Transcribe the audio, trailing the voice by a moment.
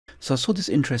So I saw this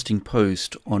interesting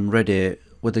post on Reddit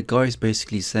where the guy is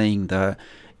basically saying that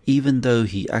even though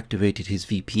he activated his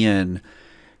VPN,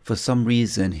 for some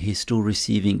reason he's still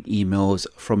receiving emails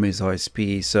from his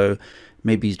ISP. So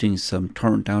maybe he's doing some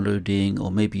torrent downloading,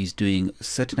 or maybe he's doing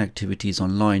certain activities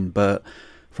online, but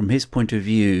from his point of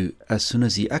view, as soon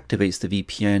as he activates the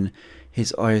VPN,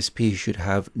 his ISP should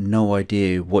have no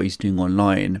idea what he's doing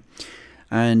online.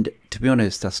 And to be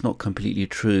honest, that's not completely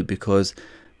true, because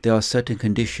there are certain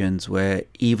conditions where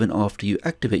even after you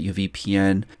activate your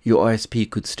VPN, your ISP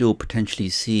could still potentially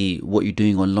see what you're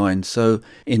doing online. So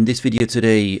in this video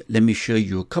today, let me show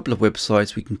you a couple of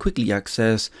websites we can quickly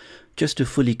access just to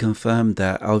fully confirm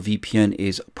that our VPN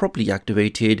is properly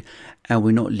activated and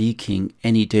we're not leaking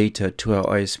any data to our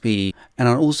ISP. And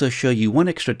I'll also show you one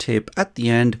extra tip at the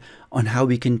end on how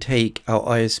we can take our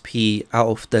ISP out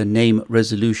of the name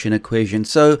resolution equation.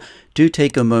 So do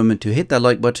take a moment to hit that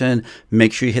like button,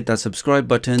 make sure you hit that subscribe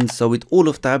button. So with all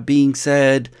of that being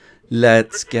said,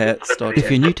 let's get started.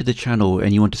 If you're new to the channel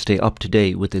and you want to stay up to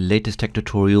date with the latest tech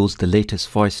tutorials, the latest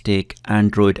Fire Stick,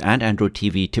 Android and Android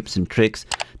TV tips and tricks,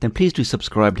 then please do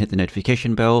subscribe and hit the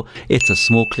notification bell. It's a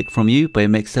small click from you, but it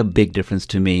makes a big difference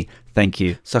to me. Thank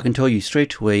you. So I can tell you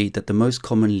straight away that the most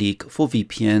common leak for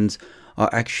VPNs are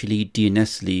actually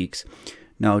DNS leaks.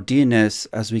 Now DNS,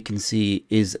 as we can see,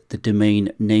 is the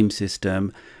domain name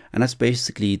system, and that's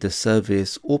basically the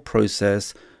service or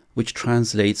process which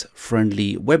translates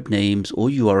friendly web names or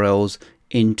URLs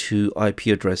into IP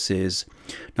addresses.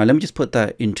 Now let me just put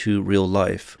that into real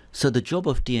life. So the job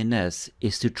of DNS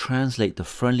is to translate the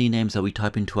friendly names that we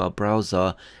type into our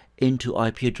browser into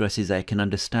IP addresses that it can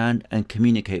understand and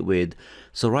communicate with.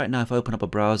 So right now, if I open up a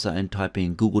browser and type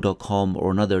in google.com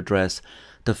or another address,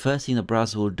 the first thing the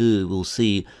browser will do will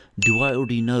see, do I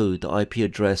already know the IP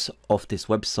address of this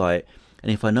website?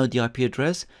 And if I know the IP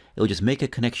address, it will just make a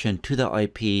connection to that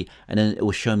IP and then it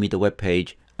will show me the web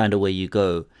page, and away you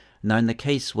go. Now in the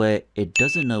case where it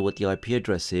doesn't know what the IP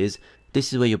address is,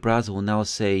 this is where your browser will now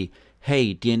say,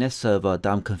 hey, DNS server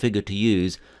that I'm configured to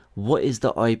use, what is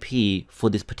the IP for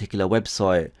this particular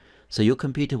website? So your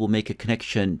computer will make a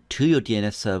connection to your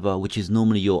DNS server, which is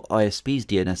normally your ISP's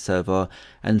DNS server,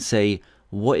 and say,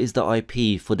 what is the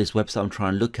IP for this website I'm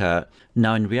trying to look at?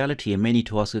 Now in reality, it may need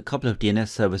to ask a couple of DNS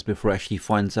servers before it actually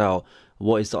finds out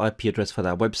what is the IP address for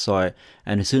that website.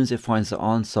 And as soon as it finds the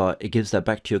answer, it gives that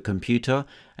back to your computer,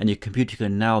 and your computer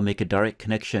can now make a direct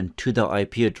connection to the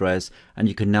IP address, and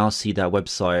you can now see that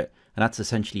website. And that's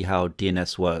essentially how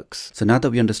DNS works. So now that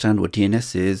we understand what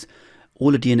DNS is,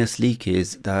 all a DNS leak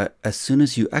is that as soon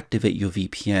as you activate your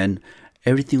VPN,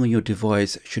 everything on your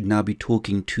device should now be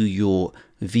talking to your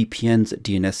VPN's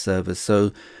DNS server.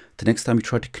 So the next time you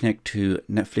try to connect to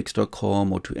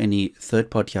netflix.com or to any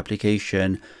third-party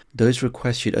application, those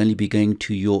requests should only be going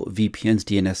to your VPN's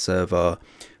DNS server.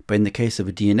 But in the case of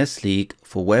a DNS leak,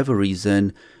 for whatever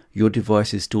reason, your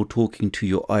device is still talking to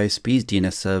your ISP's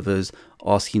DNS servers,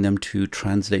 asking them to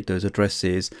translate those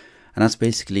addresses. And that's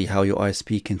basically how your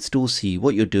ISP can still see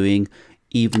what you're doing,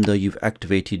 even though you've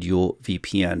activated your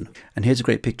VPN. And here's a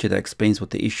great picture that explains what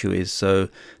the issue is. So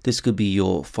this could be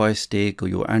your Fire Stick or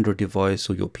your Android device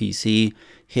or your PC.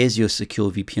 Here's your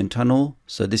secure VPN tunnel.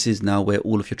 So this is now where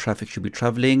all of your traffic should be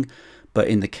traveling. But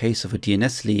in the case of a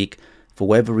DNS leak, for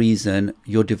whatever reason,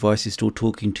 your device is still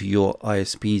talking to your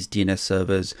ISP's DNS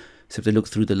servers. So if they look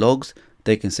through the logs,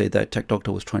 they can say that Tech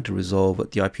Doctor was trying to resolve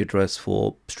the IP address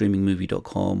for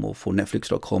streamingmovie.com or for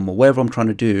netflix.com or whatever I'm trying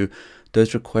to do.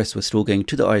 Those requests were still going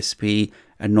to the ISP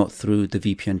and not through the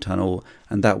VPN tunnel.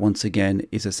 And that once again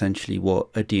is essentially what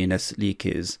a DNS leak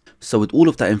is. So with all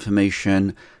of that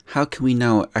information, how can we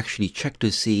now actually check to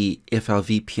see if our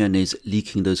VPN is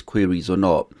leaking those queries or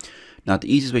not? Now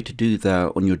the easiest way to do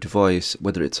that on your device,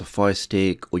 whether it's a Fire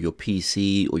Stick or your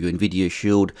PC or your Nvidia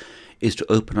Shield, is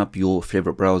to open up your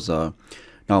favorite browser.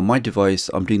 Now on my device,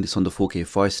 I'm doing this on the 4K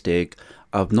Fire Stick.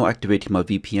 I've not activated my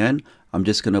VPN. I'm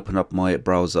just going to open up my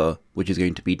browser, which is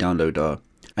going to be Downloader.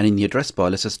 And in the address bar,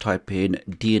 let's just type in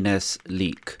DNS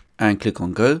Leak and click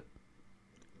on Go.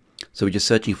 So we're just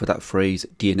searching for that phrase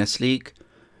DNS Leak.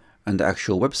 And the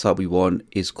actual website we want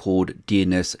is called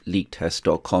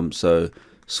dnsleaktest.com. So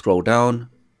scroll down,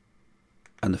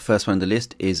 and the first one on the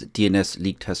list is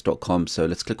dnsleaktest.com. So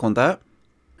let's click on that.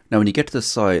 Now when you get to the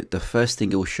site, the first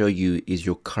thing it will show you is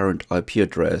your current IP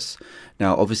address.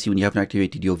 Now obviously when you haven't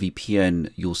activated your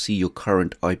VPN, you'll see your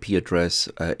current IP address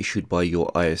issued by your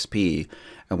ISP.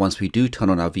 And once we do turn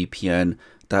on our VPN,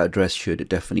 that address should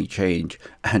definitely change.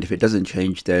 And if it doesn't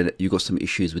change, then you've got some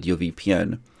issues with your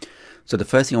VPN. So the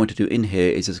first thing I want to do in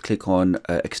here is just click on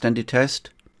Extended Test.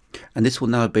 And this will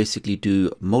now basically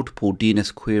do multiple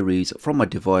DNS queries from my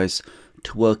device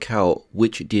to work out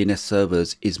which DNS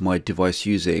servers is my device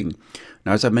using.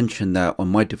 Now, as I mentioned that on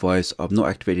my device, I've not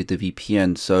activated the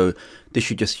VPN, so this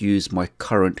should just use my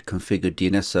current configured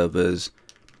DNS servers.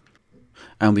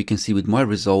 And we can see with my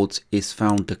results, it's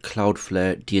found the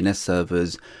Cloudflare DNS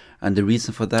servers. And the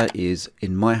reason for that is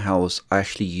in my house, I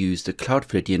actually use the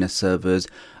Cloudflare DNS servers.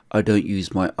 I don't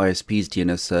use my ISP's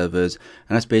DNS servers.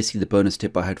 And that's basically the bonus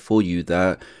tip I had for you,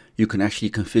 that you can actually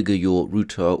configure your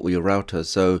router or your router.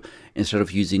 So instead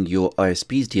of using your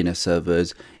ISP's DNS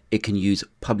servers, it can use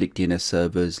public DNS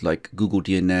servers like Google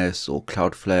DNS or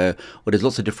Cloudflare, or there's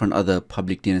lots of different other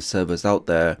public DNS servers out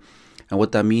there. And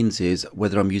what that means is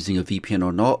whether I'm using a VPN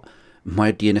or not,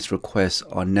 my DNS requests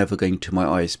are never going to my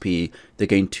ISP. They're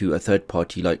going to a third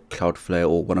party like Cloudflare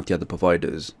or one of the other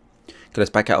providers. Okay, let's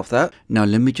back out of that. Now,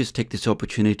 let me just take this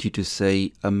opportunity to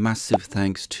say a massive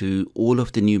thanks to all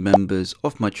of the new members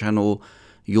of my channel.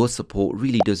 Your support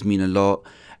really does mean a lot.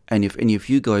 And if any of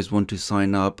you guys want to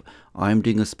sign up, I'm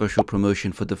doing a special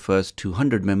promotion for the first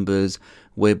 200 members,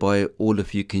 whereby all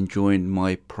of you can join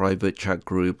my private chat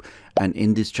group. And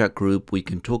in this chat group, we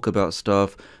can talk about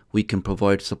stuff, we can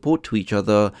provide support to each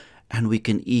other, and we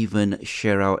can even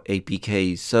share our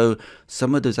APKs. So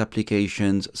some of those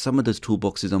applications, some of those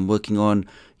toolboxes I'm working on,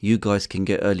 you guys can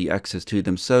get early access to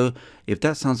them. So if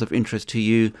that sounds of interest to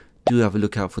you, do have a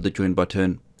look out for the join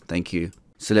button. Thank you.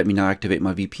 So let me now activate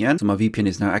my VPN. So my VPN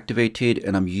is now activated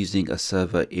and I'm using a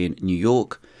server in New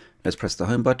York. Let's press the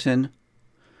home button.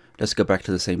 Let's go back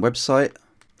to the same website.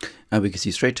 And we can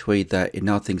see straight away that it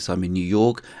now thinks I'm in New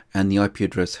York and the IP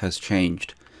address has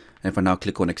changed. And if I now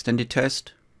click on extended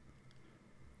test,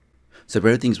 so if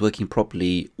everything's working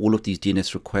properly, all of these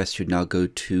DNS requests should now go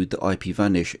to the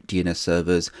IPVanish DNS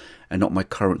servers and not my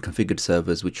current configured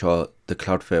servers, which are the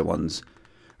Cloudflare ones.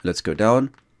 Let's go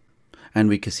down and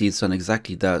we can see it's done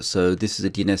exactly that. So this is a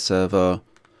DNS server,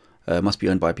 must be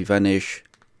owned by IPVanish,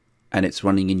 and it's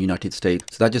running in United States.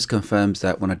 So that just confirms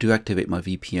that when I do activate my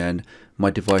VPN, my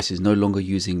device is no longer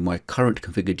using my current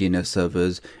configured DNS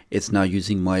servers, it's now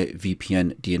using my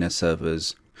VPN DNS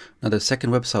servers. Now the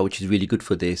second website which is really good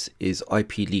for this is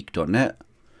ipleak.net.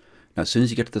 Now as soon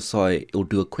as you get to the site, it'll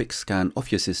do a quick scan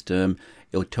of your system,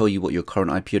 it'll tell you what your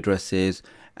current IP address is,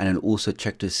 and it'll also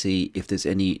check to see if there's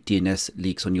any DNS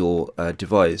leaks on your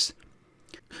device.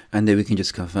 And then we can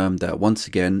just confirm that once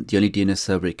again, the only DNS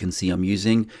server it can see I'm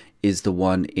using is the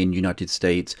one in United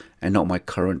States and not my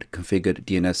current configured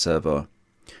DNS server.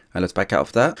 And let's back out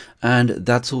of that. And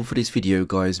that's all for this video,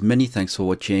 guys. Many thanks for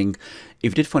watching.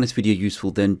 If you did find this video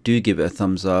useful, then do give it a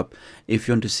thumbs up. If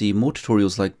you want to see more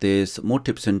tutorials like this, more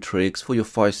tips and tricks for your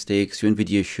Fire Sticks, your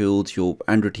NVIDIA Shields, your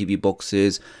Android TV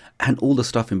boxes, and all the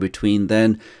stuff in between,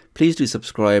 then please do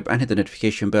subscribe and hit the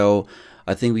notification bell.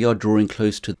 I think we are drawing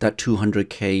close to that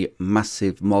 200k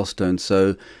massive milestone.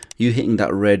 So you hitting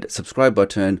that red subscribe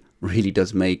button really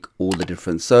does make all the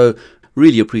difference. So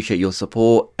really appreciate your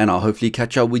support, and I'll hopefully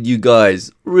catch up with you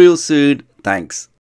guys real soon. Thanks.